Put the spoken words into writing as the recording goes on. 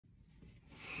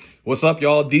What's up,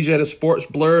 y'all? DJ the Sports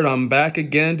Blurred. I'm back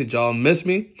again. Did y'all miss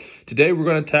me? Today we're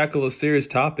going to tackle a serious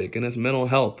topic, and it's mental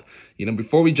health.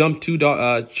 Before we jump too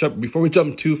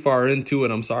far into it,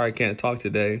 I'm sorry I can't talk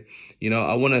today.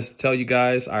 I want to tell you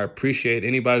guys I appreciate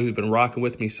anybody who's been rocking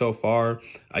with me so far.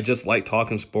 I just like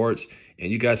talking sports,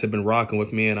 and you guys have been rocking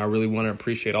with me, and I really want to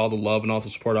appreciate all the love and all the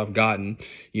support I've gotten.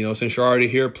 Since you're already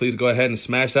here, please go ahead and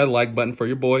smash that like button for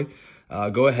your boy.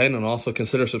 Go ahead and also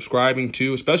consider subscribing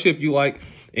too, especially if you like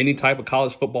any type of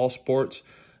college football sports,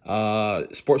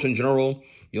 sports in general.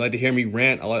 You like to hear me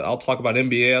rant. I'll talk about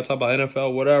NBA. I'll talk about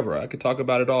NFL, whatever. I could talk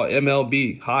about it all.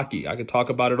 MLB, hockey. I could talk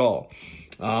about it all.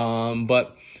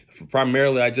 But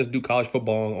primarily, I just do college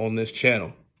football on this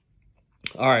channel.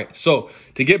 All right. So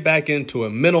to get back into it,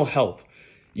 mental health.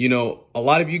 A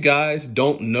lot of you guys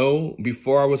don't know,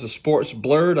 before I was a sports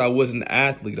blurred, I was an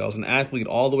athlete. I was an athlete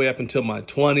all the way up until my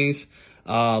 20s.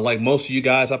 Like most of you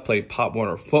guys, I played Pop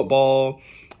Warner football,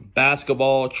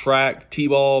 basketball, track,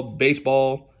 t-ball,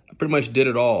 baseball. I pretty much did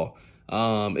it all.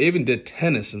 I even did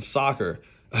tennis and soccer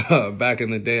back in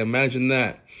the day. Imagine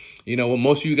that. What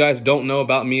most of you guys don't know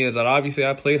about me is that obviously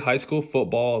I played high school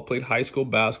football, I played high school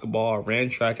basketball, I ran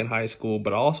track in high school,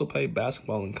 but I also played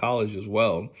basketball in college as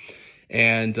well.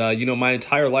 And, my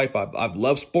entire life, I've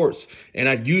loved sports, and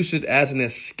I've used it as an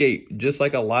escape, just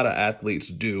like a lot of athletes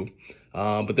do.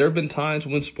 But there have been times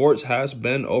when sports has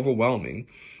been overwhelming.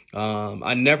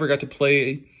 I never got to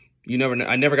play,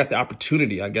 I never got the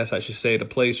opportunity, I guess I should say, to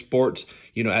play sports,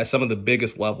 at some of the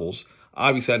biggest levels.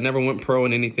 Obviously, I never went pro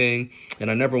in anything, and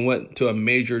I never went to a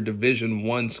major Division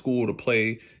I school to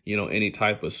play, any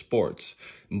type of sports.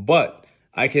 But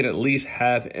I can at least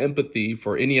have empathy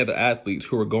for any other athletes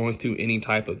who are going through any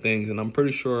type of things. And I'm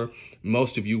pretty sure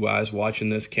most of you guys watching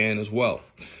this can as well.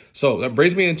 So that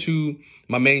brings me into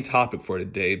my main topic for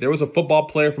today. There was a football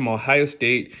player from Ohio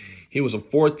State. He was a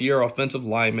fourth-year offensive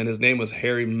lineman. His name was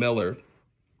Harry Miller.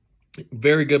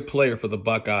 Very good player for the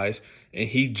Buckeyes. And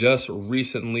he just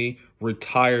recently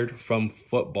retired from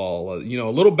football. A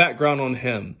little background on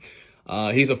him.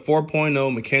 He's a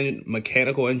 4.0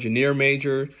 mechanical engineer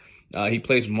major. He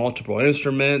plays multiple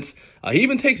instruments. He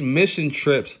even takes mission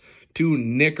trips to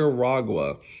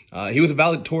Nicaragua. He was a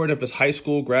valedictorian of his high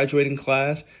school graduating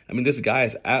class. This guy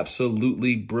is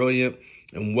absolutely brilliant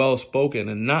and well-spoken,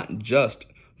 and not just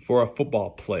for a football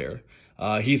player.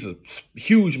 He's a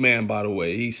huge man, by the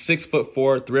way. He's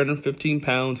 6'4", 315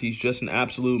 pounds. He's just an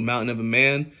absolute mountain of a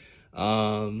man.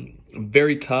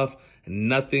 Very tough,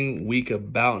 nothing weak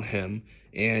about him.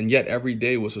 And yet every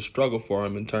day was a struggle for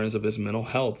him in terms of his mental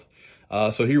health.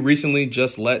 So he recently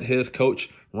just let his coach,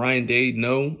 Ryan Day,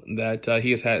 know that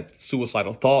he has had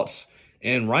suicidal thoughts.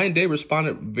 And Ryan Day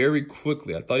responded very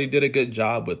quickly. I thought he did a good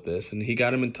job with this. And he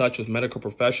got him in touch with medical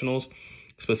professionals,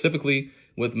 specifically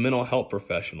with mental health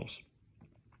professionals.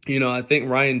 I think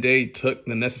Ryan Day took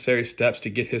the necessary steps to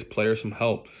get his players some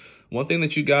help. One thing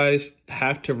that you guys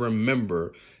have to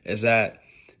remember is that,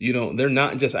 they're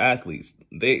not just athletes.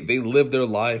 They live their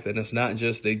life, and it's not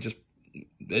just they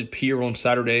appear on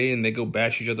Saturday and they go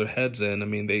bash each other's heads in.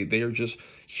 They are just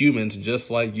humans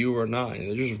just like you or I.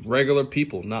 They're just regular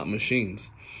people, not machines.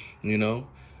 You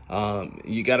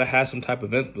got to have some type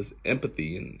of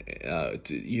empathy, and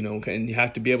and you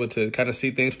have to be able to kind of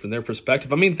see things from their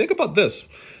perspective. Think about this.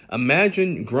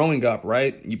 Imagine growing up,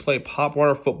 right? You play Pop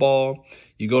Warner football.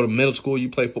 You go to middle school. You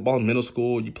play football in middle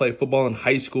school. You play football in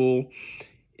high school.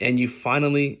 And you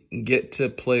finally get to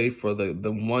play for the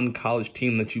one college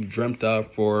team that you've dreamt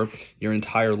of for your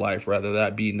entire life, whether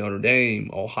that be Notre Dame,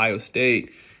 Ohio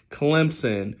State,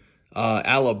 Clemson,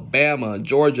 Alabama,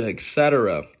 Georgia,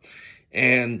 etc.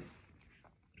 And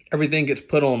everything gets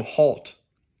put on halt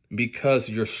because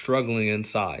you're struggling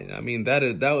inside.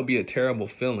 That would be a terrible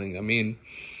feeling.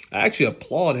 I actually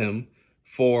applaud him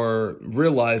for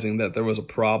realizing that there was a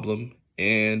problem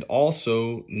and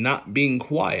also not being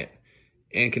quiet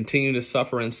and continue to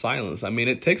suffer in silence.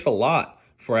 It takes a lot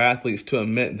for athletes to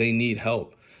admit they need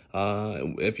help.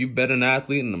 If you've been an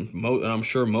athlete, and I'm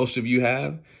sure most of you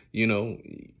have,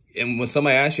 and when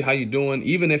somebody asks you how you doing,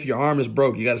 even if your arm is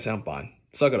broke, you got to say, I'm fine.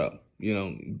 Suck it up.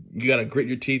 You got to grit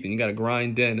your teeth and you got to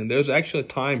grind in. And there's actually a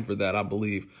time for that, I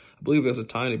believe. I believe there's a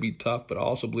time to be tough, but I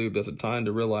also believe there's a time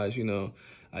to realize,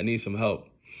 I need some help.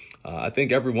 I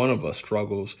think every one of us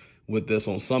struggles with this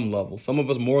on some level, some of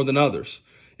us more than others.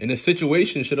 And this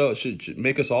situation should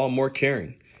make us all more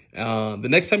caring. The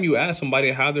next time you ask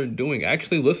somebody how they're doing,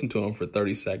 actually listen to them for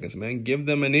 30 seconds, man. Give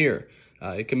them an ear.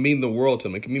 It can mean the world to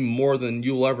them. It can mean more than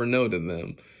you'll ever know to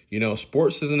them.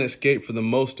 Sports is an escape for the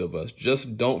most of us.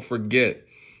 Just don't forget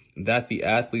that the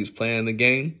athletes playing the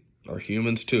game are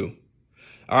humans too.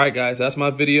 All right, guys, that's my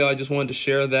video. I just wanted to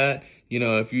share that. You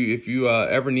know, if you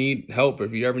ever need help,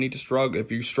 if you ever need to struggle, if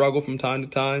you struggle from time to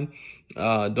time,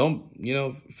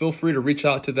 feel free to reach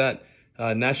out to that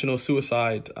National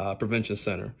Suicide Prevention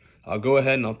Center. I'll go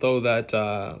ahead and I'll throw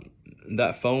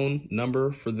that phone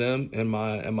number for them in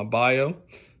my bio.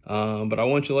 But I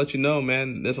want to let you know,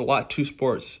 man, there's a lot to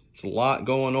sports. It's a lot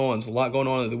going on. There's a lot going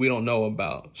on that we don't know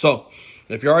about. So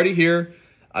if you're already here,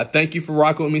 I thank you for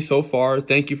rocking with me so far.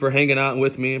 Thank you for hanging out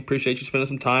with me. Appreciate you spending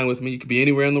some time with me. You could be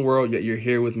anywhere in the world, yet you're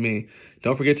here with me.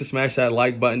 Don't forget to smash that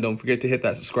like button. Don't forget to hit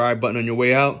that subscribe button on your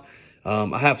way out.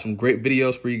 I have some great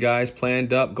videos for you guys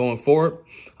planned up going forward.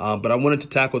 But I wanted to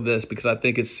tackle this because I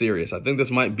think it's serious. I think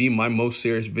this might be my most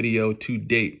serious video to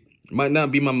date. It might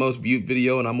not be my most viewed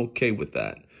video, and I'm okay with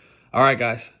that. All right,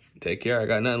 guys, take care. I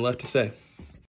got nothing left to say.